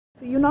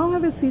So you now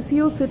have a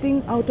CCO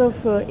sitting out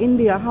of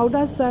India. How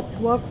does that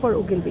work for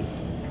Ogilvy?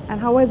 And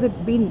how has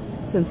it been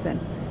since then?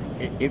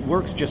 It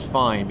works just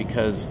fine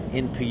because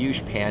in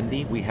Piyush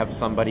Pandey we have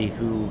somebody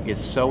who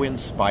is so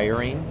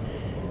inspiring.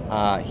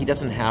 He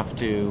doesn't have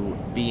to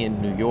be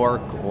in New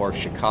York or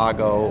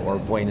Chicago or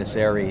Buenos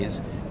Aires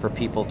for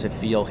people to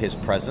feel his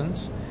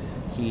presence.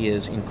 He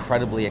is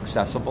incredibly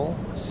accessible,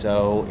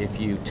 so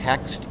if you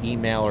text,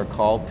 email, or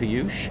call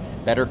Piyush,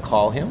 better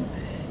call him.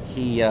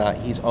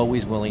 He's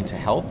always willing to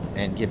help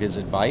and give his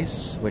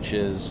advice, which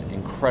is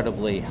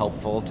incredibly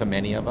helpful to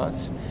many of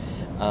us.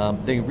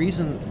 The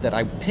reason that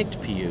I picked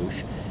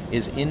Piyush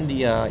is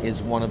India is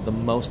one of the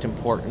most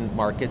important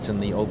markets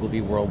in the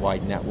Ogilvy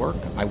Worldwide Network.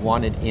 I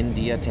wanted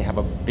India to have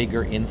a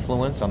bigger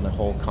influence on the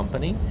whole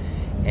company,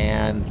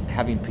 and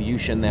having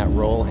Piyush in that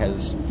role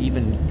has,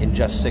 even in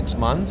just 6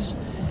 months,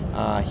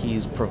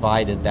 he's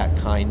provided that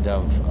kind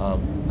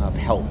of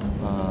help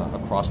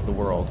across the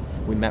world.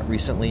 We met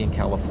recently in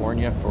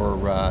California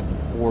for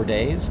 4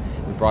 days.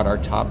 We brought our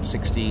top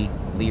 60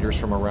 leaders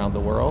from around the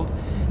world,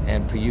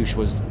 and Piyush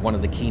was one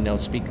of the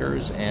keynote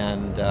speakers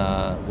and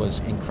was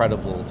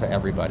incredible to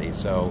everybody.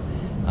 So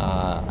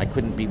I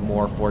couldn't be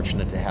more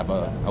fortunate to have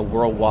a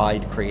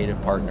worldwide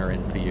creative partner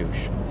in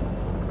Piyush.